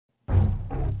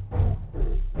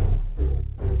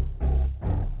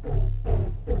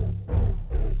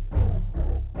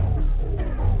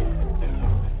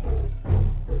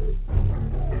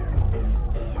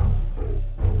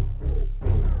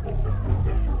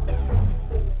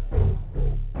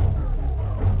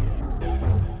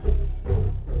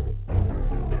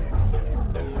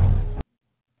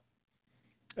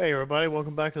Hey, everybody.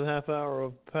 Welcome back to the Half Hour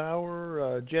of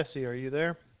Power. Jesse, are you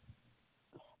there?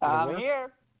 I'm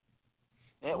here.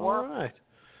 It worked.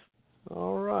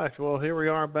 All right. Well, here we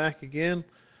are back again.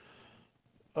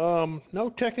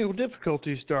 No technical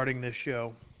difficulties starting this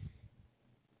show.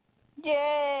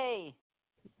 Yay!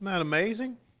 Isn't that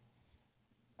amazing?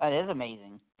 That is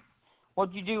amazing.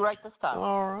 What'd you do right this time?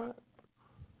 All right.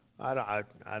 I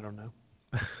don't know.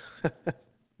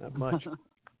 Not much.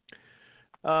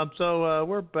 So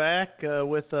we're back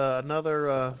with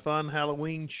another fun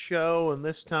Halloween show, and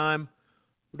this time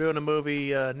we're doing a movie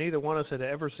neither one of us had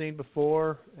ever seen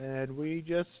before, and we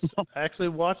just actually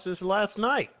watched this last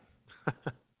night.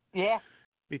 Yeah.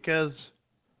 Because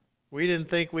we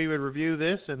didn't think we would review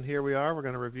this, and here we are. We're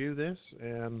going to review this,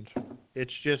 and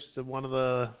it's just one of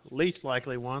the least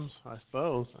likely ones, I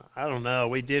suppose. I don't know.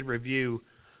 We did review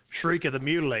Shriek of the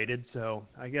Mutilated, so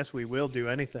I guess we will do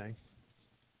anything.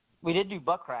 We did do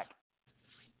butt crack.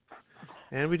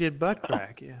 And we did butt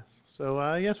crack, yes. So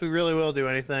I guess we really will do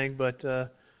anything, but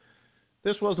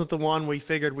this wasn't the one we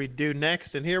figured we'd do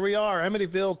next, and here we are,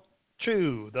 Amityville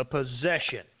 2, The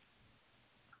Possession.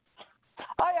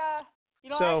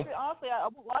 Actually, honestly, I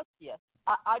won't lie to you.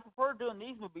 I prefer doing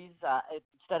these movies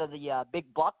instead of the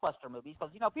big blockbuster movies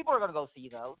because, people are going to go see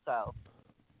those, so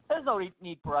there's no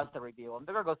need for us to review them.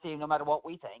 They're going to go see them no matter what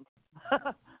we think.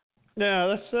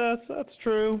 Yeah, that's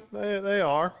true. They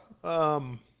are.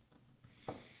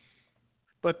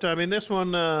 But I mean, this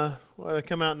one it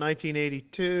came out in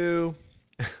 1982.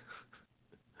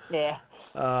 Yeah.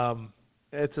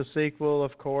 It's a sequel,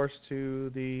 of course, to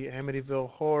the Amityville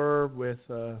Horror with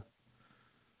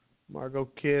Margot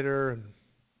Kidder and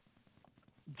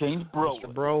James Brolin.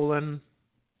 Mr.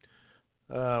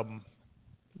 Brolin,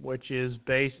 which is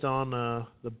based on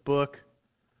the book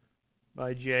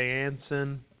by Jay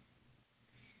Anson.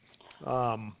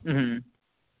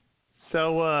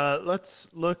 So let's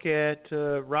look at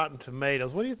Rotten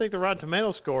Tomatoes. What do you think the Rotten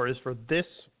Tomatoes score is for this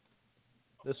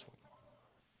one?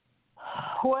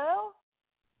 Well,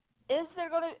 is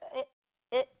it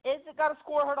got a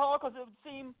score at all? Because it would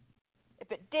seem,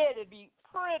 if it did, it'd be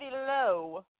pretty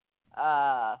low.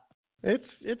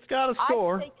 It's got a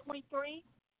score. I'd say 23.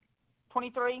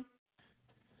 23.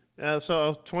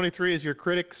 So 23 is your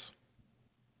critics.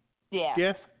 Yeah.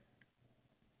 Jeff?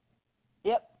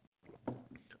 Yep.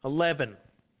 11.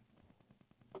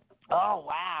 Oh,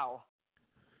 wow.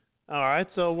 All right,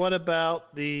 so what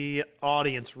about the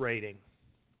audience rating?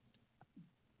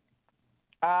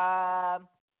 10%.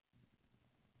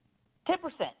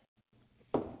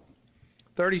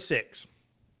 36.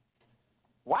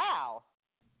 Wow.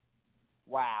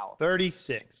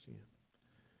 36.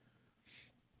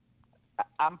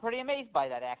 I'm pretty amazed by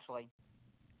that, actually.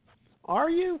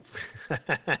 Are you?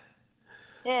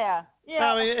 Yeah.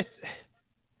 I mean,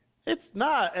 it's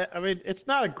not. I mean, it's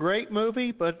not a great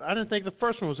movie, but I didn't think the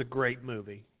first one was a great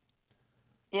movie.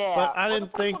 Yeah. But I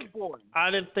didn't think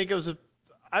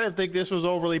this was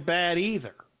overly bad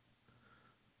either.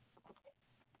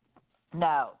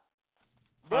 No.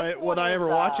 Would I ever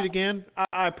watch it again?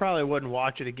 I probably wouldn't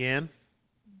watch it again.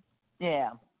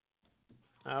 Yeah.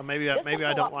 Maybe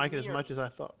I don't like it as much as I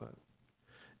thought. But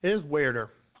it is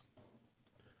weirder.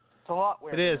 It's a lot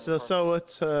weirder. It is. So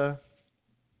it's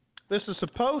this is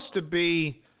supposed to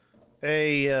be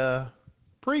a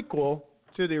prequel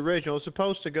to the original. It's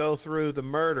supposed to go through the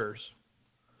murders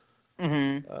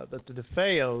that the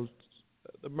DeFeos,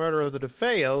 the murder of the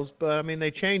DeFeos. But I mean,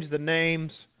 they changed the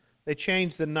names. They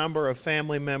changed the number of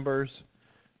family members.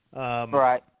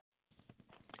 Right.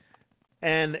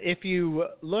 And if you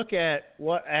look at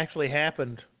what actually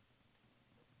happened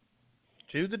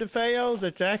to the DeFeos,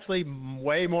 it's actually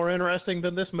way more interesting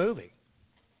than this movie.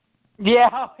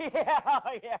 Yeah.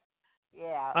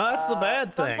 That's the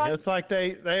bad thing. It's like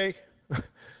they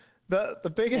the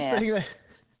biggest thing that,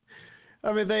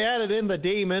 I mean, they added in the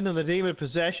demon and the demon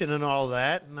possession and all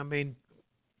that, and I mean,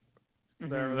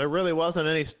 there really wasn't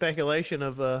any speculation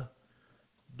of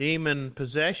demon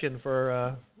possession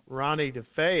for Ronnie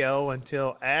DeFeo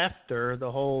until after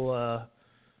the whole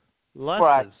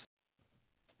Lutzes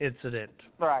incident.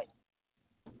 Right.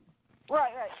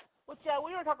 Which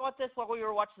we were talking about this while we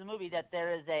were watching the movie, that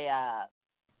there is a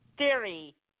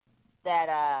theory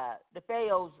that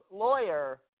DeFeo's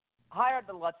lawyer hired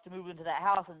the Lutz to move into that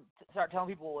house and start telling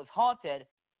people it was haunted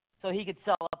so he could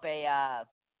sell up a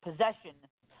possession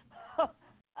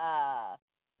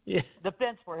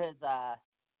defense for his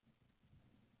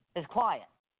client.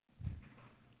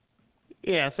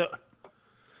 Yeah,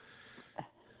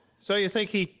 so you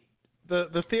think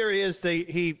the theory is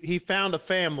he found a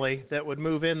family that would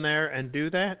move in there and do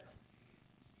that?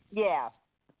 Yeah.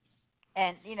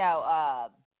 And,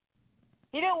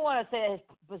 he didn't want to say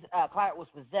his client was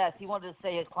possessed. He wanted to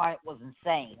say his client was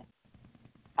insane.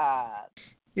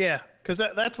 Yeah, because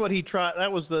that's what he tried.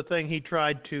 That was the thing he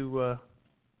tried to,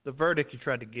 the verdict he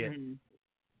tried to get. Mm-hmm.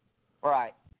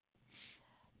 Right.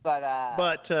 But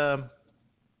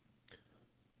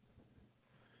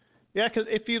yeah, because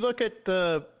if you look at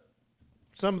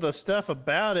some of the stuff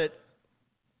about it,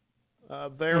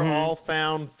 they're all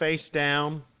found face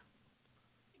down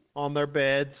on their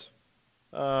beds.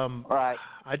 Right.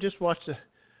 I just watched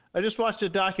a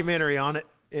documentary on it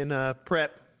in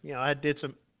prep. You know, I did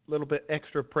some little bit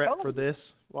extra prep for this.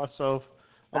 So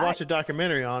I watched a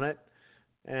documentary on it,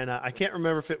 and I can't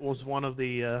remember if it was one of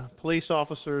the police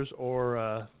officers or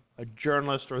a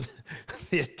journalist or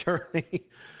the attorney,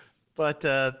 but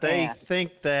they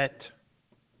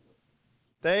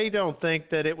don't think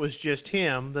that it was just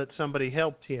him, that somebody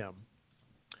helped him,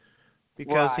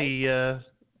 because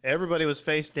everybody was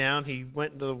face down. He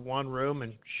went into one room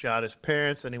and shot his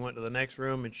parents, and he went to the next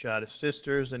room and shot his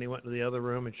sisters, and he went to the other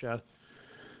room and shot.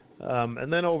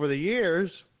 And then over the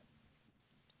years,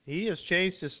 he has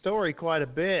changed his story quite a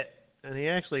bit, and he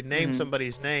actually named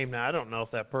somebody's name. Now, I don't know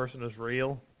if that person is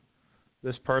real,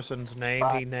 this person's name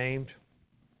he named.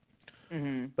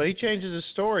 Mm-hmm. But he changes his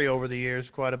story over the years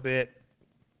quite a bit.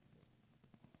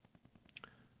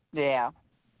 Yeah.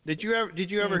 Did you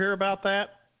ever hear about that?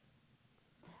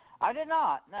 I did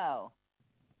not. No.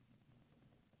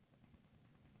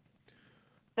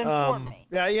 Inform me.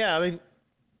 Yeah. I mean,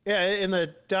 in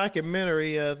the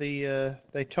documentary,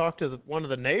 they talked to one of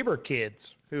the neighbor kids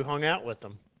who hung out with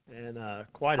them, and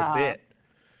quite a bit.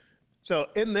 So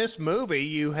in this movie,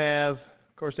 you have,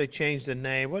 of course, they changed the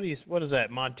name. What is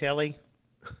that? Montelli.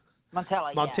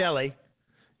 Montelli. Yeah.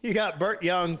 You got Burt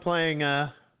Young playing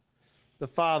the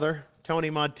father, Tony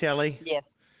Montelli. Yes.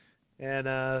 And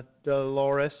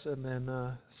Dolores, and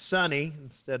then Sonny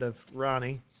instead of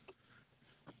Ronnie.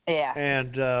 Yeah.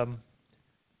 And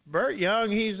Burt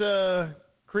Young, he's a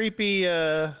creepy,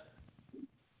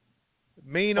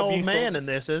 mean old man in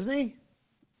this, isn't he?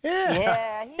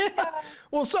 Yeah. Yeah.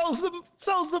 Well, so's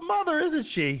the mother, isn't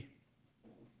she?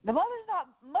 The mother's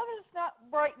not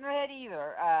bright in her head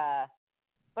either.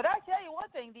 But I tell you one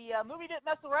thing, the movie didn't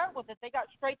mess around with it. They got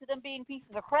straight to them being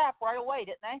pieces of crap right away,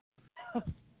 didn't they?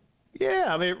 Yeah,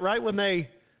 I mean, right when they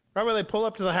pull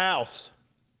up to the house,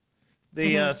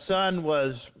 the son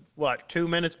was 2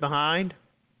 minutes behind,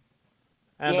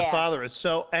 and the father is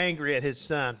so angry at his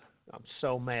son. I'm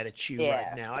so mad at you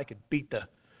right now. I could beat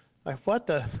what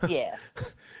the? Yeah.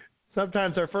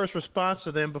 Sometimes their first response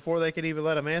to them, before they can even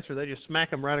let them answer, they just smack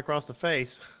them right across the face.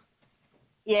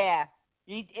 Yeah.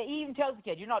 He even tells the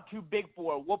kid, "You're not too big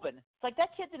for a whooping." It's like,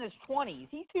 that kid's in his 20s.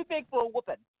 He's too big for a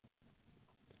whooping.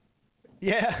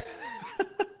 Yeah.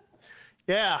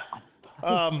 Yeah.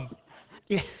 Now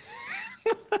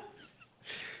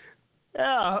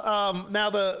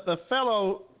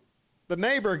the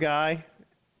neighbor guy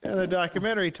in the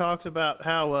documentary talks about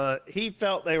how he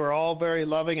felt they were all very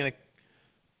loving and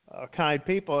kind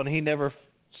people, and he never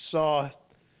saw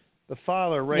the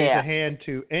father raise a hand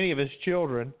to any of his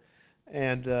children.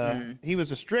 And he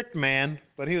was a strict man,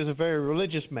 but he was a very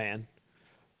religious man.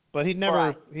 But he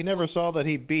never saw that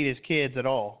he beat his kids at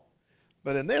all.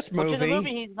 But in this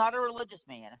movie, he's not a religious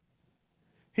man.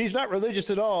 He's not religious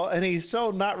at all, and he's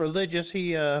so not religious,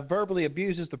 he verbally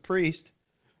abuses the priest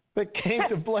that came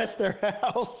to bless their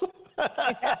house.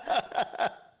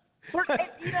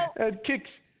 And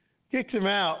kicks him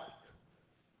out.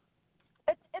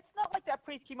 It's not like that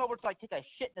priest came over to take a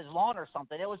shit in his lawn or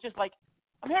something. It was just like,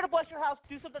 "I'm here to bless your house,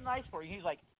 do something nice for you." He's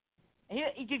like,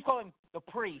 he keeps calling him the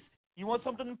priest. "You want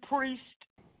something, priest?"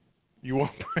 You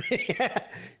want?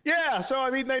 Yeah. So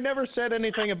I mean, they never said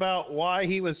anything about why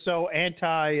he was so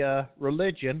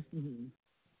anti-religion.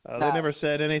 No. They never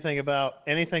said anything about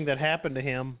anything that happened to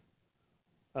him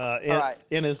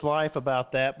in his life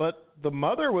about that. But the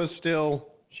mother was still.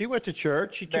 She went to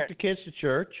church. She took the kids to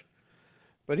church,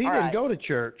 but he didn't go to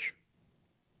church.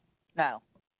 No.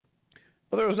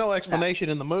 Well, there was no explanation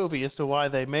in the movie as to why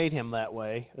they made him that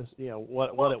way. As,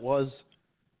 what it was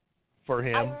for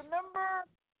him. I remember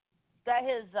that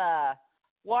his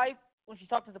wife, when she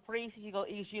talked to the priest,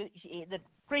 the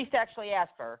priest actually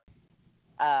asked her,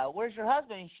 "Where's your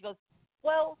husband?" And she goes,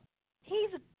 "Well,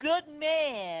 he's a good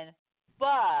man,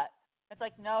 but..." It's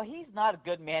like, no, he's not a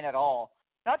good man at all.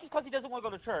 Not just because he doesn't want to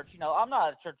go to church. I'm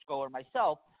not a church goer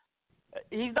myself.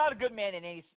 He's not a good man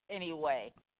in any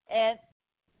way. And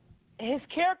his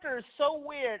character is so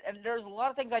weird, and there's a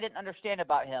lot of things I didn't understand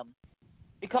about him.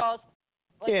 Because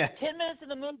 10 minutes in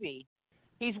the movie,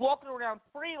 he's walking around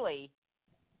freely,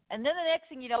 and then the next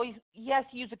thing you know, he has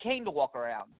to use a cane to walk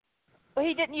around. Well,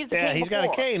 he didn't use the cane Yeah, he's before.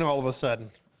 got a cane all of a sudden.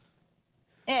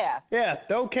 Yeah. Yeah,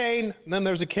 no cane, and then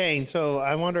there's a cane. So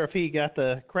I wonder if he got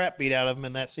the crap beat out of him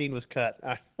and that scene was cut.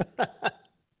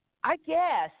 I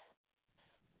guess.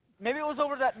 Maybe it was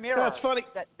over that mirror That's funny.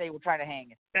 that they were trying to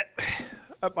hang.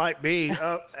 It might be.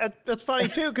 That's funny,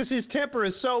 too, because his temper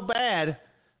is so bad.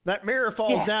 That mirror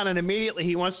falls down, and immediately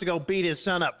he wants to go beat his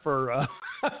son up for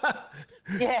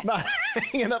not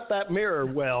hanging up that mirror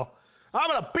well. I'm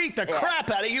going to beat the crap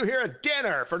out of you here at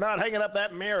dinner for not hanging up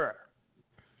that mirror.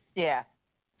 Yeah.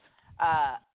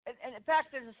 And in fact,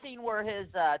 there's a scene where his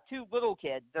two little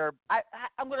kids,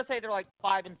 I'm going to say they're like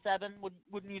 5 and 7.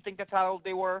 Wouldn't you think that's how old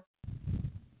they were?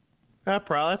 That's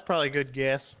probably a good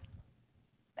guess.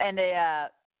 And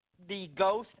the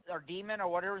ghost or demon or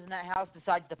whatever is in that house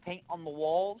decides to paint on the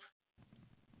walls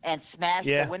and smash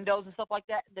the windows and stuff like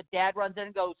that. The dad runs in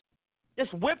and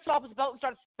just whips off his belt and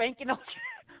starts spanking them,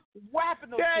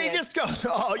 whapping those kids. He just goes,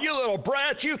 "Oh, you little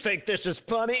brat, you think this is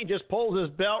funny?" He just pulls his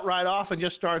belt right off and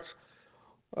just starts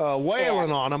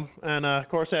wailing on them. And, of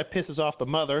course, that pisses off the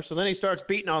mother. So then he starts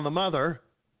beating on the mother.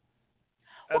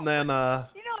 And then...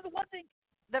 you know, the one thing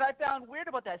that I found weird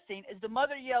about that scene is the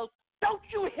mother yells, "Don't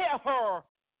you hit her!"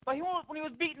 But when he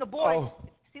was beating the boy, it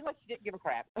seemed like she didn't give a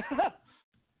crap.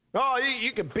 Oh,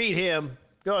 you can beat him.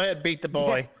 Go ahead, beat the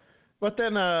boy. But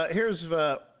then here's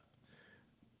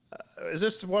is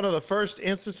this one of the first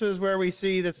instances where we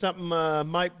see that something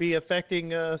might be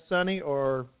affecting Sonny,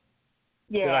 or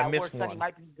did I miss where one? Sonny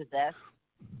might be possessed.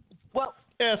 Well,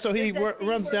 yeah, so he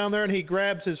runs down there and he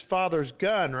grabs his father's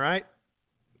gun, right?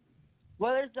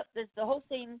 Well, there's the whole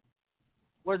scene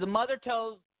where the mother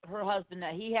tells her husband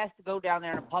that he has to go down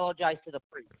there and apologize to the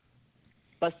priest.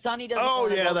 But Sonny doesn't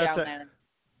want to go down there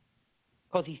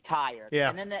because he's tired. Yeah.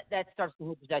 And then that starts the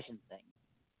whole possession thing.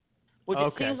 Which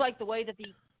it seems like the way that the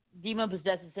demon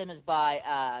possesses him is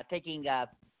by taking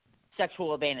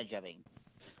sexual advantage of him.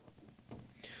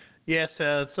 Yes,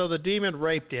 so the demon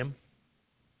raped him.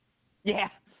 Yeah.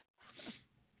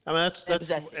 I mean, that's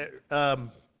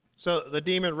so the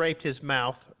demon raped his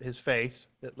mouth, his face,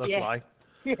 it looked like.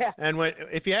 Yeah. And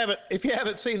if you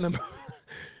haven't seen the,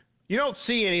 you don't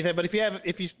see anything. But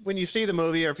when you see the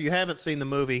movie, or if you haven't seen the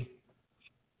movie,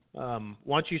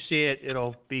 once you see it,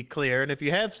 it'll be clear. And if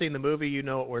you have seen the movie, you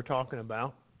know what we're talking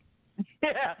about.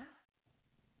 Yeah.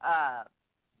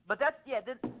 But that's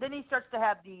Then he starts to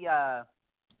have the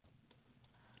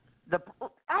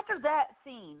after that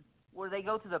scene where they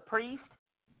go to the priest.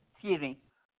 Excuse me.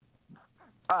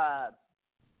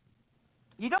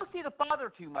 You don't see the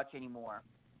father too much anymore.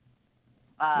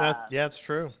 That's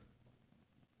true.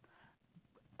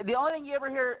 The only thing you ever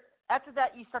hear after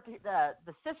that, you start to hear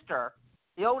the sister,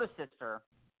 the oldest sister,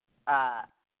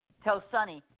 tells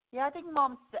Sonny, "Yeah, I think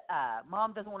mom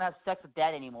doesn't want to have sex with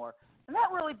dad anymore," and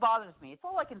that really bothers me. It's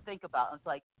all I can think about. And it's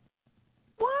like,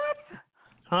 what?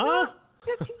 Huh?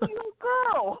 You're a 15-year-old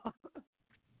girl.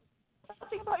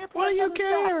 Think about your parents. What do you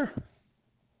care?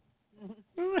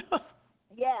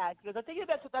 Yeah, because I think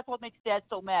that's what makes dad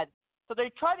so mad. So they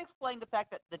try to explain the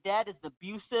fact that the dad is an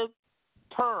abusive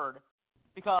turd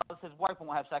because his wife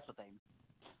won't have sex with him.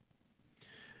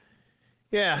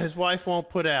 Yeah, his wife won't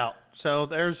put out. So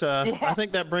there's I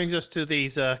think that brings us to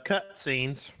these cut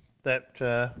scenes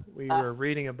that we were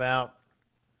reading about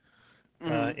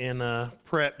in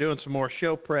prep, doing some more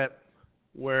show prep,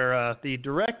 where the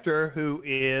director, who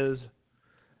is,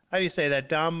 how do you say that,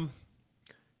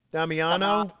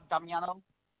 Damiano,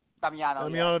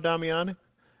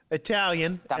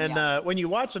 Italian. And when you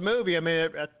watch the movie, I mean,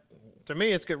 to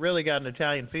me, it's really got an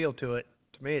Italian feel to it.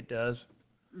 To me, it does.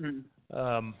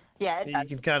 Mm-hmm. You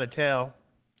can kind of tell.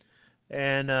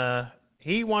 And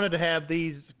he wanted to have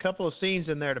these couple of scenes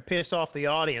in there to piss off the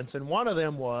audience, and one of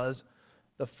them was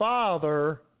the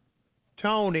father,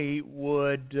 Tony,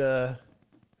 would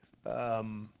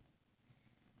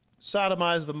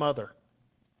sodomize the mother.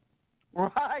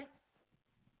 Right.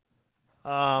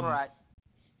 Right.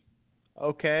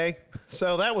 Okay,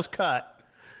 so that was cut.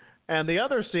 And the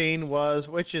other scene was,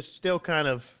 which is still kind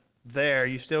of there,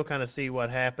 you still kind of see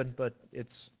what happened, but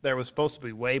there was supposed to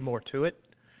be way more to it.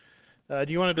 Do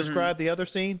you want to describe the other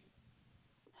scene?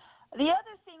 The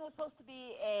other scene was supposed to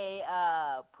be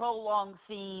a prolonged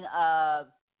scene of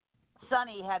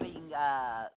Sonny having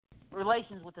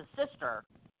relations with his sister,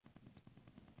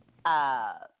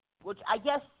 which I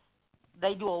guess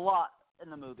they do a lot in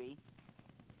the movie.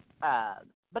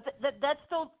 But that's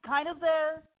still kind of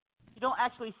there. You don't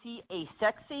actually see a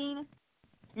sex scene.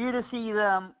 You just see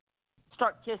them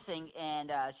start kissing, and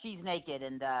she's naked,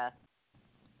 and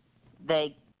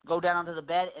they go down onto the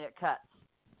bed, and it cuts.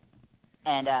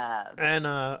 And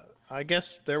I guess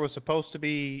there was supposed to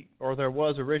be, or there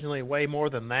was originally way more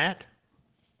than that.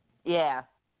 Yeah.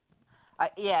 I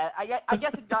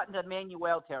guess it got into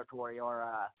Manuel territory or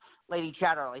Lady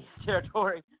Chatterley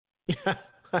territory. Yeah,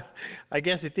 I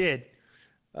guess it did.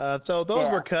 So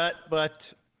those were cut, but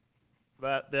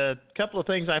the couple of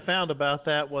things I found about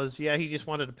that was, he just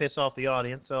wanted to piss off the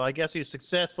audience. So I guess he was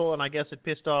successful, and I guess it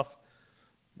pissed off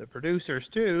the producers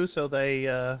too, so they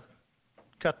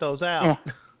cut those out.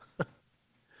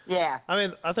 Yeah. I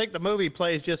mean, I think the movie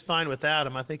plays just fine without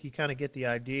him. I think you kind of get the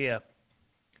idea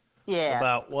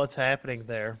about what's happening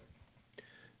there.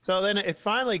 So then it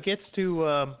finally gets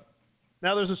to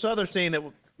now there's this other scene that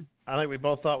I think we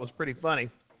both thought was pretty funny.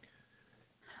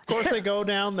 Of course, they go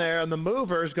down there, and the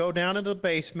movers go down into the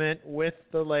basement with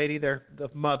the lady, the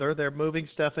mother. They're moving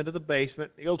stuff into the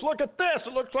basement. He goes, "Look at this.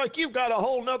 It looks like you've got a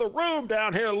whole nother room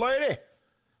down here, lady."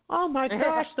 "Oh, my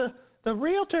gosh, the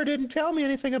realtor didn't tell me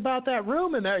anything about that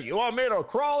room in there. You want me to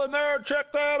crawl in there and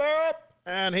check that out?"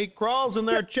 And he crawls in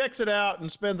there, checks it out,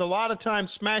 and spends a lot of time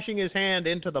smashing his hand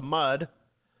into the mud.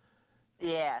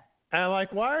 Yeah. And I'm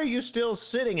like, why are you still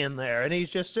sitting in there? And he's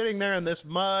just sitting there in this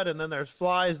mud, and then there's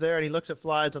flies there, and he looks at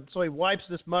flies, and so he wipes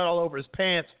this mud all over his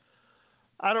pants.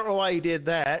 I don't know why he did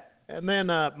that. And then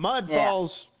mud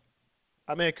falls.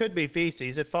 I mean, it could be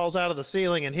feces. It falls out of the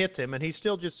ceiling and hits him, and he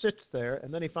still just sits there,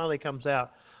 and then he finally comes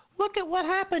out. "Look at what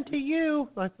happened to you."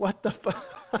 Like, what the fuck?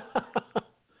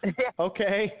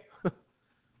 Okay.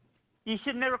 You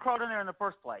should never crawled in there in the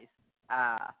first place.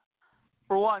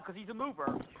 For one, because he's a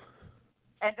mover.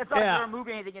 And it's not like they're going to move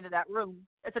anything into that room.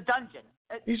 It's a dungeon.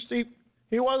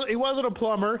 He wasn't a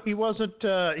plumber. He wasn't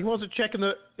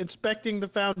inspecting the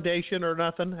foundation or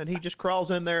nothing, and he just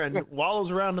crawls in there and wallows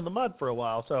around in the mud for a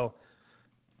while. So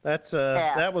that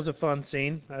was a fun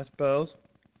scene, I suppose.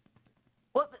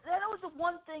 Well, that was the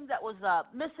one thing that was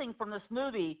missing from this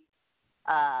movie.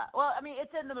 Well, I mean,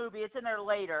 it's in the movie. It's in there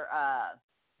later.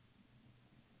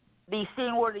 The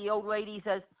scene where the old lady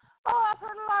says, "Oh, I've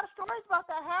heard a lot of stories about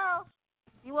that house.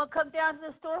 You want to come down to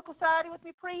the Historical Society with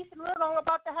me, priest, and learn all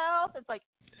about the house?" It's like,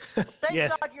 thank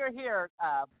God you're here,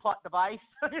 plot device.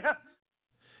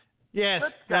 Yes.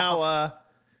 Now,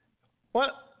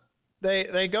 what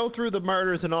they go through the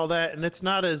murders and all that, and it's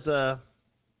not as I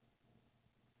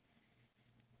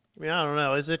mean, I don't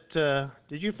know. Is it?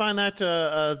 Did you find that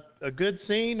a good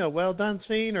scene, a well done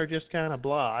scene, or just kind of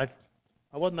blah?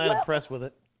 I wasn't that impressed with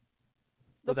it.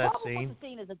 The problem with the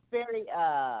scene is it's very.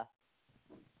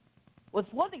 Well,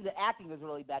 it's one thing, the acting was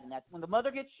really bad in that. When the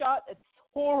mother gets shot, it's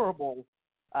horrible.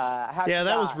 How that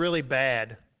was really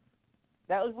bad.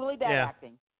 That was really bad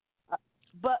acting.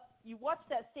 But you watch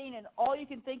that scene, and all you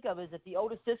can think of is that the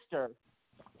oldest sister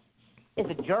is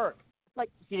a jerk. Like,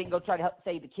 she didn't go try to help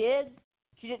save the kids.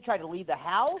 She didn't try to leave the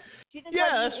house. She didn't try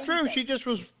to do that's true.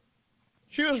 anything.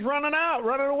 She was running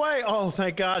away. Oh,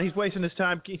 thank God, he's wasting his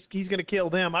time. He's going to kill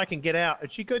them. I can get out. And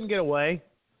she couldn't get away.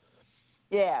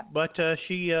 Yeah. But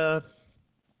she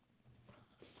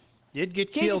did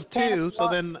get killed too. So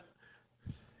then,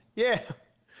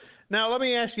 Now let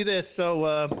me ask you this.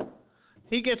 So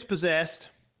he gets possessed.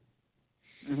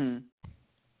 Mhm.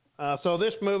 So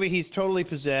this movie, he's totally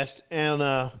possessed, and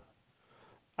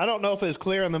I don't know if it was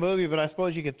clear in the movie, but I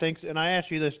suppose you could think. And I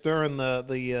asked you this during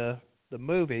the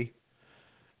movie,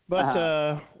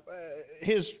 but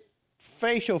his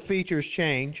facial features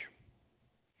change.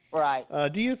 Right.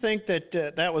 Do you think that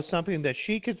that was something that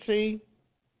she could see?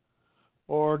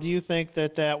 Or do you think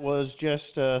that was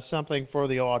just something for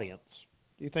the audience?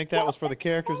 Do you think that was for the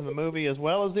characters in the movie as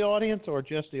well as the audience, or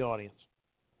just the audience?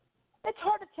 It's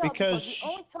hard to tell because the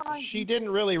only time she didn't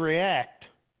really react.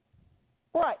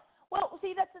 Right. Well,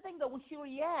 see, that's the thing, though. When she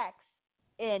reacts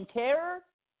in terror,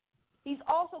 he's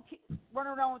also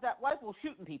running around with that rifle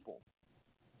shooting people.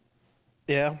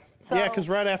 Yeah. So, because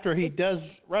right after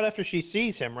she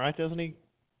sees him, right, doesn't he?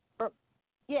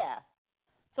 Yeah.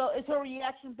 So is her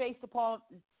reaction based upon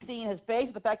seeing his face,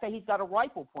 or the fact that he's got a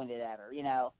rifle pointed at her, you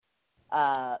know?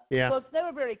 So it's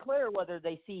never very clear whether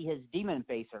they see his demon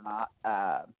face or not.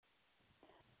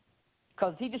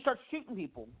 Because he just starts shooting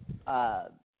people. I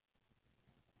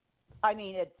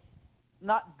mean, it's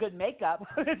not good makeup.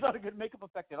 It's not a good makeup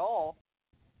effect at all.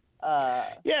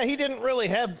 He didn't really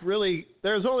have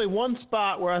there's only one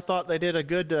spot where I thought they did a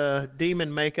good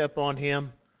demon makeup on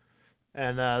him.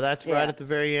 And that's right at the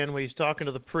very end when he's talking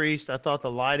to the priest. I thought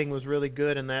the lighting was really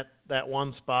good in that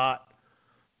one spot.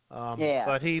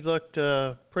 But he looked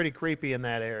pretty creepy in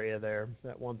that area there,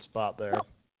 that one spot there. Well,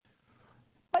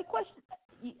 my question,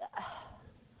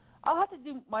 I'll have to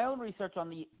do my own research on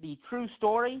the true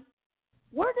story.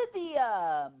 Where did the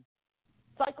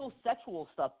psychosexual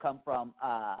stuff come from?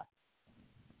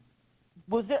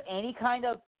 was there any kind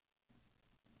of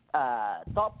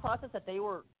thought process that they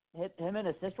were him and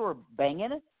his sister were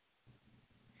banging?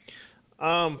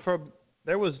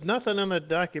 There was nothing in the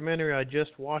documentary I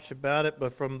just watched about it,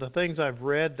 but from the things I've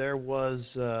read, there was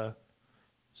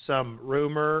some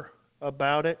rumor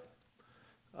about it.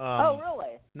 Oh,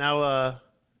 really? Now,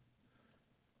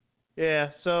 yeah,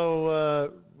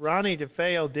 so Ronnie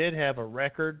DeFeo did have a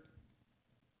record,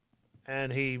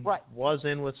 and he was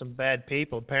in with some bad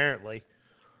people, apparently.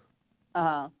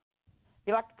 Uh-huh.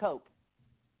 He liked to cope.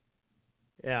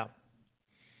 Yeah.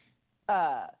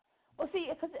 Well, see,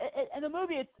 because in the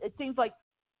movie, it seems like,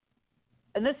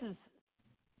 and this is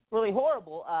really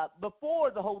horrible,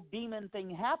 before the whole demon thing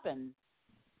happened,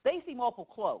 they seem awful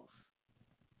close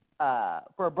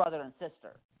for a brother and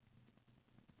sister.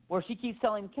 Where she keeps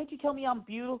telling him, can't you tell me I'm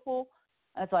beautiful?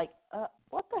 And it's like,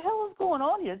 what the hell is going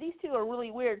on here? These two are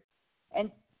really weird. And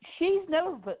she's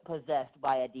never possessed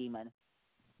by a demon.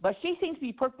 But she seems to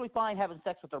be perfectly fine having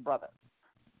sex with her brother.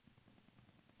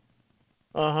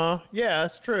 Uh-huh. Yeah,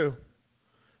 that's true.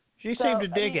 She seemed to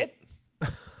dig it.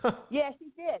 Yeah, she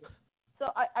did. So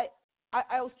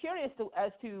I was curious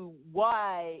as to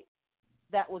why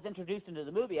that was introduced into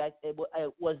the movie.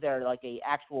 Was there like a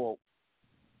actual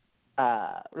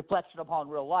reflection upon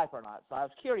real life or not? So I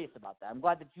was curious about that. I'm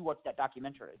glad that you watched that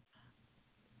documentary.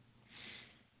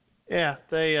 Yeah,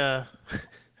 they.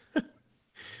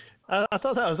 I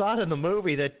thought that was odd in the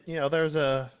movie that there's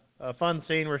a fun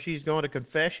scene where she's going to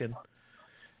confession,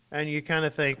 and you kind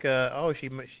of think,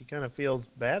 she kind of feels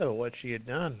bad about what she had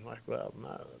done. Like, well,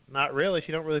 not really.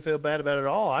 She don't really feel bad about it at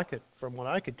all. From what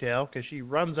I could tell, because she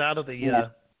runs out of the.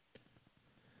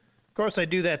 Of course, they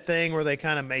do that thing where they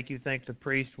kind of make you think the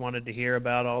priest wanted to hear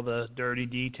about all the dirty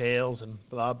details and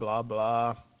blah blah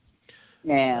blah.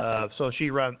 Yeah. So she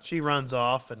runs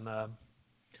off, and I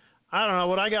don't know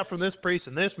what I got from this priest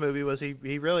in this movie was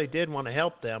he really did want to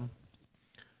help them.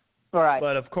 Right.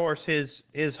 But of course his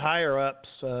higher ups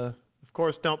of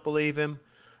course don't believe him.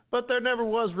 But there never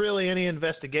was really any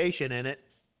investigation in it.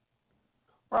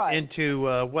 Right.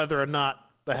 Into whether or not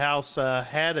the house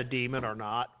had a demon or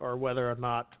not, or whether or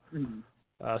not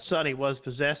Sonny was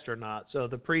possessed or not. So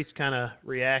the priest kind of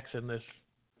reacts in this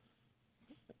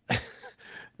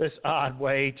this odd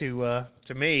way to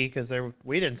me, because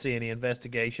we didn't see any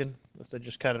investigation. They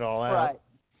just cut it all out. Right.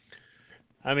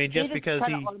 I mean, just because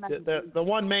the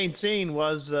one main scene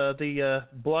was the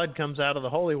blood comes out of the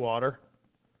holy water.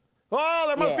 Oh,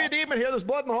 there must be a demon here. There's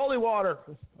blood in the holy water.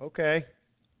 Okay.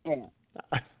 Yeah.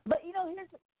 But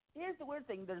here's the weird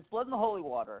thing. There's blood in the holy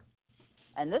water,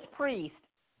 and this priest,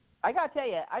 I gotta tell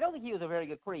you, I don't think he was a very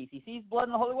good priest. He sees blood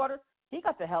in the holy water, he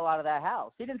got the hell out of that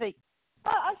house. He didn't think,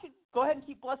 I should go ahead and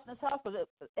keep blessing this house because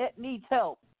it needs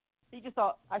help. He just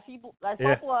thought, I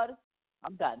saw blood,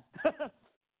 I'm done.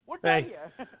 We're done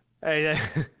here. Hey,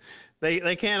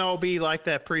 they can't all be like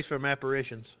that priest from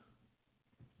Apparitions.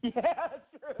 Yeah, that's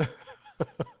true.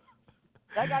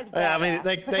 That guy's bad. I mean,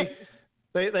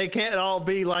 they can't all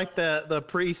be like the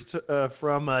priest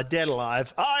from Dead Alive.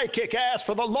 I kick ass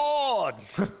for the Lord.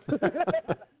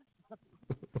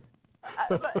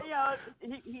 But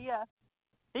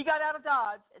he got out of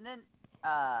Dodge, and then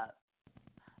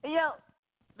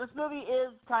this movie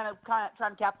is kind of trying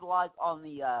to capitalize on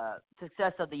the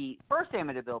success of the first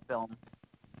Amityville film,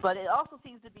 but it also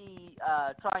seems to be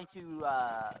trying to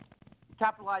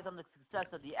capitalize on the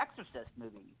success of the Exorcist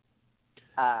movie.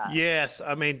 Yes,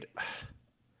 I mean,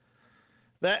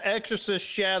 that Exorcist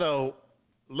shadow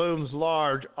looms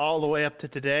large all the way up to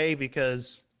today, because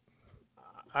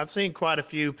I've seen quite a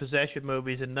few possession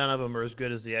movies, and none of them are as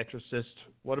good as The Exorcist.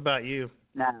 What about you?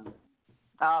 No.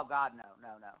 Oh, God, no.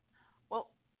 Well,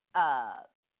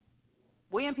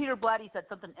 William Peter Blatty said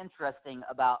something interesting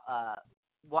about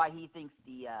why he thinks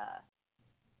the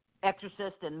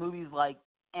Exorcist and movies like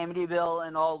Amityville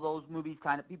and all those movies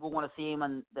kind of people want to see them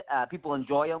and people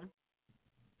enjoy them.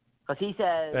 Because he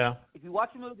says, if you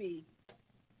watch a movie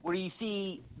where you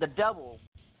see the devil,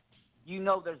 you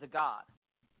know there's a God.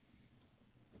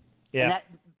 Yeah. And that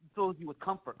fills you with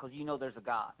comfort because you know there's a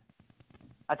God.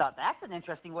 I thought that's an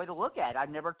interesting way to look at it. I've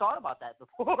never thought about that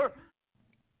before.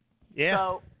 Yeah.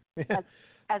 So,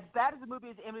 as bad as the movie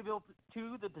is Amityville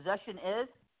 2, The Possession is,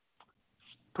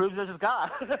 proves there's a God.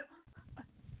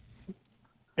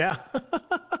 Yeah.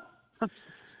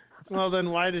 Well,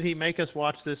 then why did he make us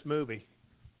watch this movie?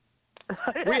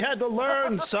 We had to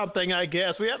learn something, I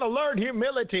guess. We had to learn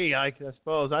humility, I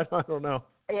suppose. I don't know.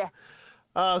 Yeah.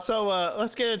 So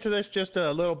let's get into this just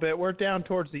a little bit. We're down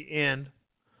towards the end.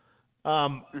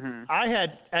 I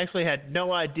had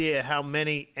no idea how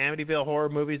many Amityville horror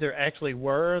movies there actually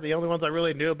were. The only ones I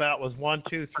really knew about was 1,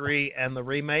 2, 3, and the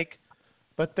remake.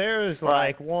 But there's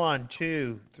like 1,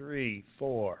 2, 3,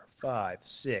 4, 5,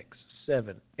 6,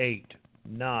 7, 8,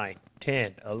 9,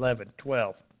 10, 11,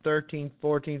 12, 13,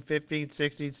 14, 15,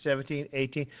 16, 17,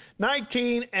 18,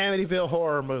 19 Amityville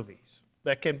horror movies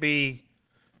that can be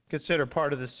considered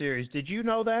part of the series. Did you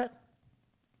know that?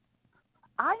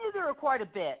 I knew there were quite a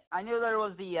bit. I knew there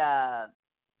was the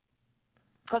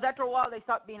because after a while they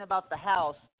stopped being about the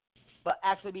house, but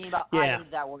actually being about items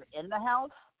that were in the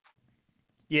house.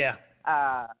 Yeah.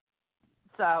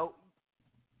 So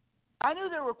I knew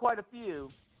there were quite a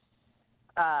few.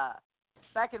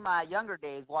 Back in my younger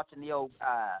days, watching the old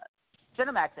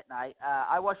Cinemax at night,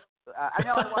 I watched. I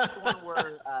watched the one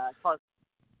where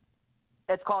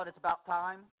it's called "It's About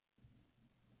Time."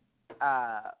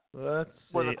 Let's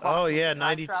see. Oh yeah,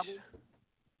 90.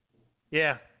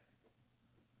 Yeah.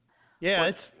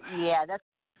 Yeah, that's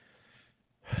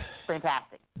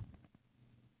fantastic.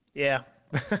 Yeah.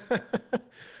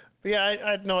 Yeah, I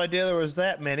had no idea there was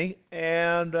that many.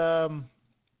 And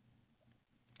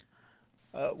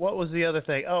what was the other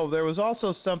thing? Oh, there was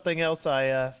also something else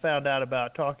I found out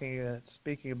about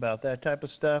speaking about that type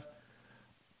of stuff.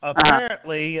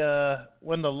 Apparently,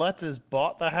 when the Lutzes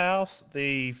bought the house,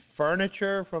 the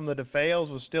furniture from the DeFeos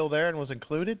was still there and was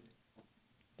included.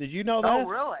 Did you know that? Oh,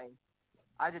 really?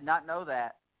 I did not know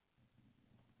that.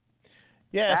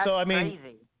 Yeah, that's so I mean,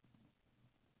 crazy.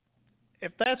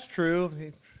 If that's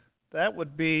true, that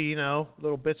would be,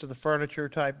 little bits of the furniture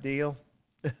type deal.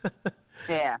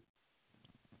 Yeah.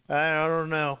 I don't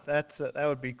know. That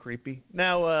would be creepy.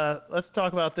 Now, let's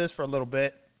talk about this for a little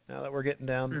bit, now that we're getting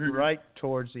down right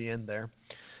towards the end there.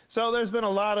 So there's been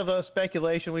a lot of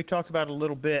speculation. We talked about it a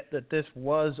little bit, that this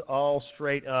was all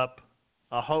straight up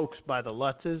a hoax by the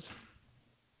Lutzes.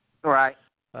 Right.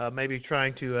 Maybe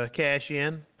trying to cash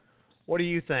in. What do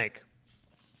you think?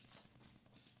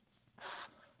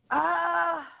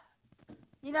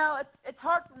 It's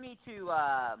hard for me to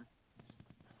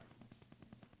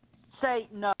say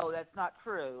no, that's not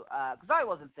true, because I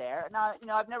wasn't there. Now,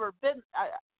 I've never been.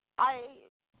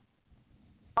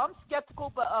 I'm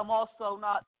skeptical, but I'm also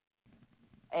not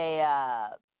a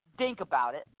dink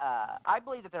about it. I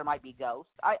believe that there might be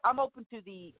ghosts. I'm open to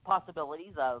the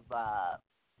possibilities of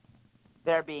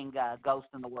there being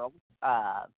ghosts in the world,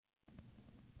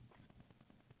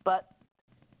 but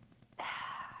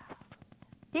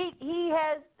he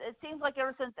has. It seems like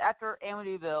ever since after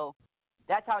Amityville,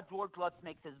 that's how George Lutz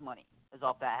makes his money, is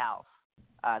off that house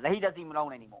that he doesn't even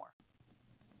own anymore.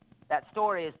 That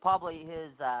story is probably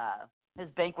his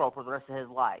bankroll for the rest of his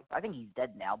life. I think he's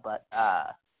dead now, but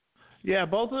yeah,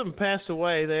 both of them passed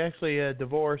away. They actually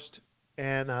divorced,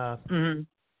 and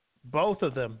both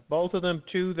of them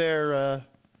to their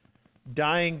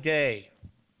dying day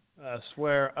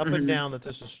swear up and down that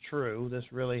this is true.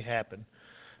 This really happened.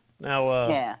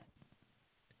 Now,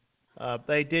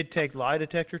 they did take lie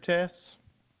detector tests.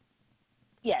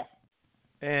 Yes.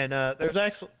 And there's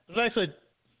actually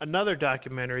another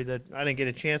documentary that I didn't get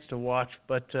a chance to watch,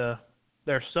 but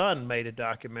their son made a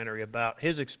documentary about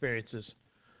his experiences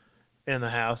in the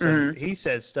house, and he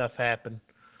said stuff happened.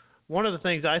 One of the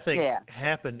things I think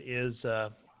happened is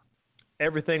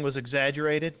everything was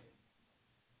exaggerated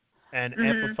and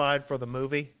amplified for the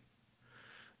movie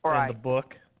and the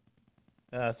book.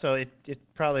 So it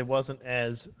probably wasn't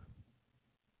as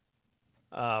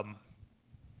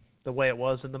the way it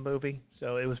was in the movie.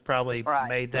 So it was probably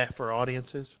made that for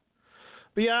audiences.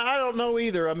 But yeah, I don't know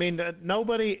either. I mean,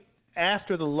 nobody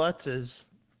after the Lutzes,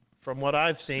 from what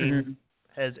I've seen,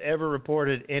 has ever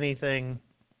reported anything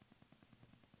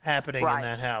happening in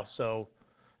that house. So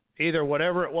either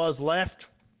whatever it was left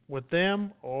with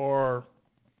them, or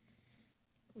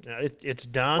it's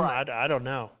done. I don't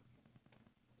know.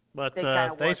 But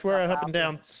they swear up and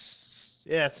down.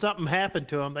 Yeah, something happened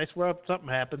to them. They swear up something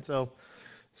happened. So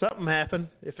something happened.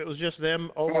 If it was just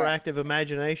them overactive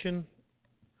imagination,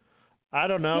 I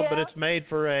don't know. But it's made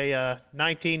for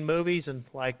 19 movies and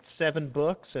like 7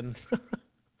 books, and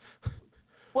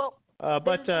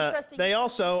but they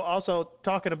also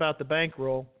talking about the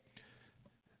bankroll.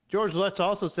 George Lutz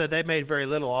also said they made very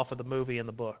little off of the movie and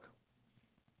the book.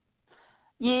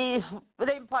 Yeah, but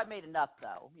they probably made enough,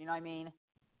 though. You know what I mean?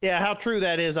 Yeah, how true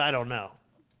that is, I don't know.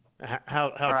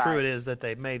 How true it is that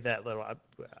they made that little,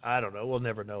 I don't know. We'll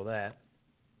never know that.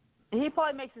 He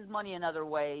probably makes his money in other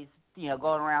ways,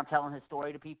 going around telling his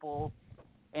story to people,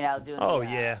 doing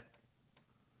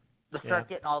the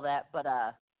circuit and all that. But,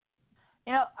 I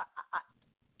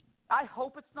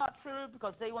hope it's not true,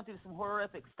 because they went through some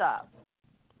horrific stuff.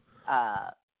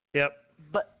 Yep.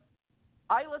 But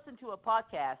I listened to a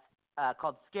podcast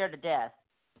called Scared to Death,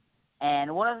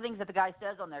 and one of the things that the guy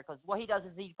says on there, because what he does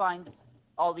is he finds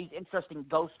all these interesting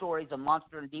ghost stories and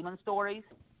monster and demon stories.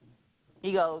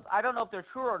 He goes, I don't know if they're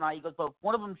true or not. He goes, but if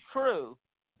one of them's true,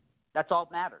 that's all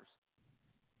that matters.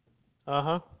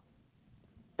 Uh-huh.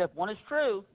 If one is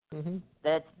true,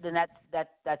 that's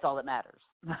all that matters.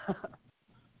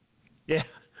 Yeah.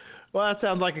 Well, that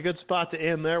sounds like a good spot to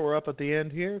end there. We're up at the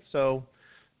end here. So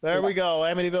there we go.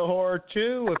 Amityville Horror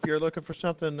 2. If you're looking for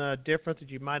something different that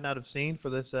you might not have seen for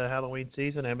this Halloween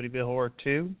season, Amityville Horror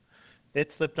 2. It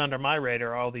slipped under my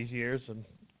radar all these years, and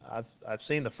I've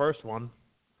seen the first one.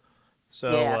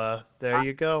 So there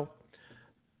you go.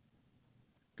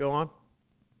 Go on.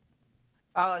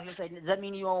 I was going to say, does that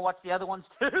mean you want to watch the other ones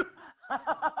too?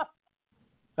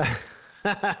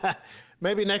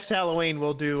 Maybe next Halloween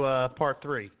we'll do part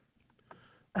 3.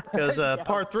 Because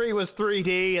part 3 was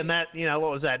 3D, and that,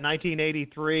 what was that,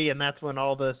 1983, and that's when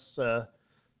all this,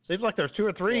 seems like there's 2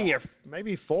 or 3 or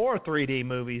maybe 4 3D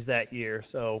movies that year,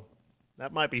 so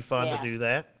that might be fun to do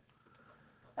that.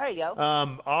 There you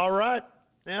go. All right.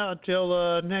 Now,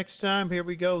 until next time, here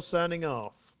we go, signing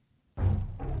off.